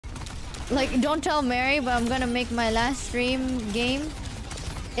Like, don't tell Mary, but I'm gonna make my last stream game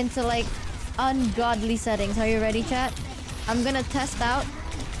into like ungodly settings. Are you ready, chat? I'm gonna test out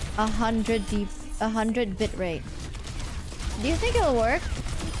 100 bit rate. Do you think it'll work?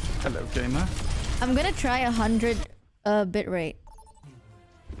 Hello, gamer. I'm gonna try 100 bit rate.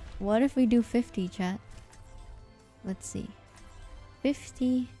 What if we do 50, chat? Let's see.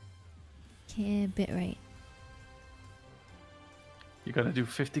 50 bit rate. You gotta do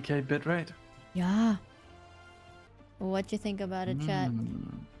 50k bitrate? Yeah. What you think about it, chat?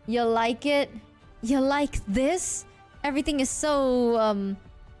 You like it? You like this? Everything is so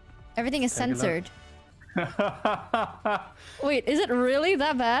everything is censored. Wait, is it really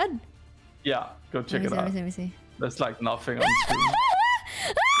that bad? Yeah, go check it out. Let me see. There's like nothing on screen.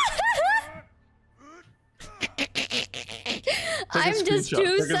 I'm just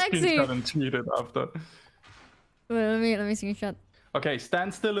too sexy. And tweet it after. Wait, let me screenshot. Okay,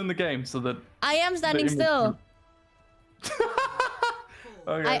 stand still in the game so that I am standing still.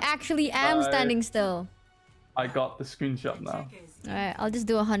 Okay. I actually am standing still. I got the screenshot now. Alright, I'll just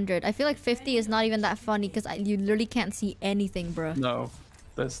do 100. I feel like 50 is not even that funny because you literally can't see anything, bro. No,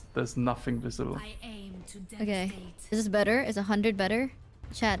 there's nothing visible. Okay, is this better? Is 100 better?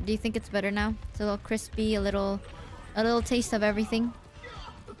 Chat, do you think it's better now? It's a little crispy, a little taste of everything.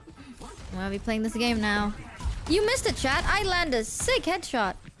 I'm gonna be playing this game now. You missed it, chat. I landed a sick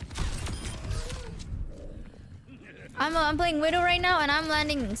headshot. I'm playing Widow right now, and I'm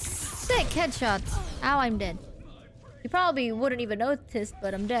landing sick headshots. Ow, I'm dead. You probably wouldn't even notice,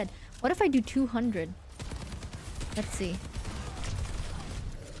 but I'm dead. What if I do 200? Let's see.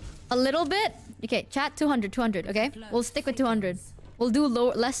 A little bit? Okay, chat, 200, okay? We'll stick with 200. We'll do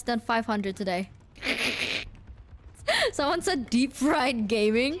less than 500 today. Someone said deep fried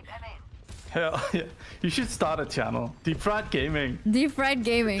gaming. Hell yeah. You should start a channel. Deep fried gaming. Deep fried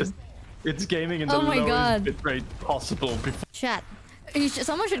gaming. It's gaming in the lowest bitrate possible. Chat.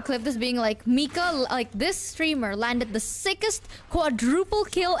 Someone should clip this being like, Mika, like this streamer landed the sickest quadruple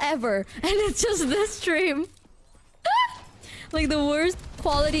kill ever. And it's just this stream. Like the worst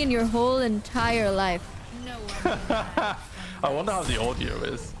quality in your whole entire life. I wonder how the audio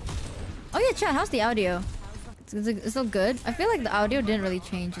is. Oh yeah, chat, how's the audio? It's still good? I feel like the audio didn't really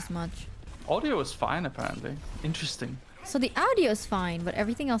change as much. Audio is fine, apparently. Interesting. So the audio is fine, but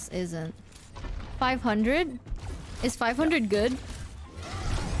everything else isn't. 500? Is 500 good?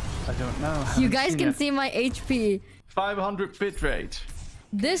 I don't know. You guys can see my HP. 500 bitrate.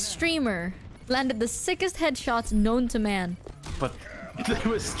 This streamer landed the sickest headshots known to man. But they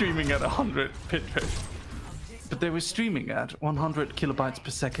were streaming at 100 bitrate. But they were streaming at 100 kilobytes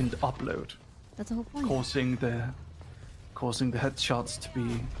per second upload. That's the whole point. Causing the headshots to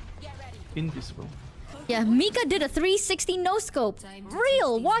be invisible. Yeah, Mika did a 360 no-scope.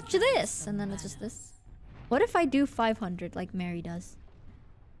 Real, watch this. And then it's just this. What if I do 500 like Mary does?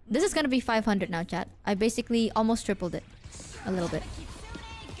 This is gonna be 500 now, chat. I basically almost tripled it. A little bit.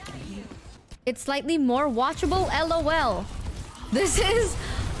 It's slightly more watchable, LOL. This is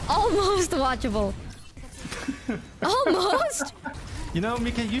almost watchable. Almost? You know,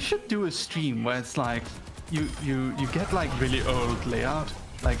 Mika, you should do a stream where it's like you get like really old layout,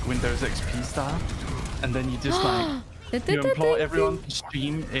 like Windows XP style, and then you just like you implore everyone to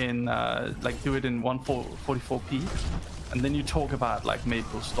stream in like do it in 144p, and then you talk about like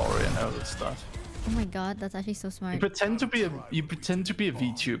MapleStory and all that stuff. Oh my god, that's actually so smart. You pretend to be a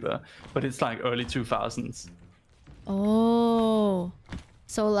VTuber, but it's like early 2000s. Oh,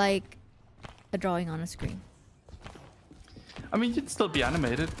 so like a drawing on a screen. I mean, you'd still be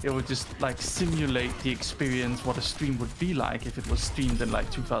animated. It would just like simulate the experience, what a stream would be like if it was streamed in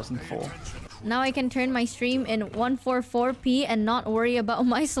like 2004. Now I can turn my stream in 144p and not worry about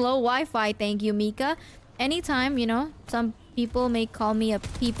my slow Wi-Fi. Thank you, Mika. Anytime, you know, some people may call me a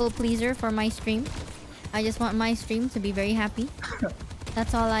people pleaser for my stream. I just want my stream to be very happy.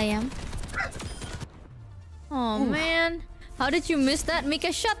 That's all I am. Oh man. How did you miss that?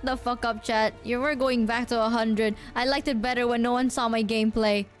 Mika, shut the fuck up, chat. You were going back to 100. I liked it better when no one saw my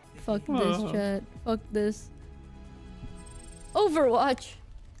gameplay. Fuck this, chat. Fuck this. Overwatch.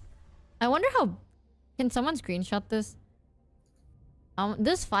 I wonder how... Can someone screenshot this?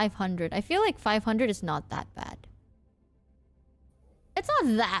 This 500. I feel like 500 is not that bad. It's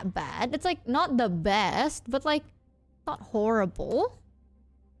not that bad. It's like not the best, but like not horrible.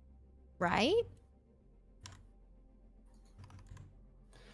 Right?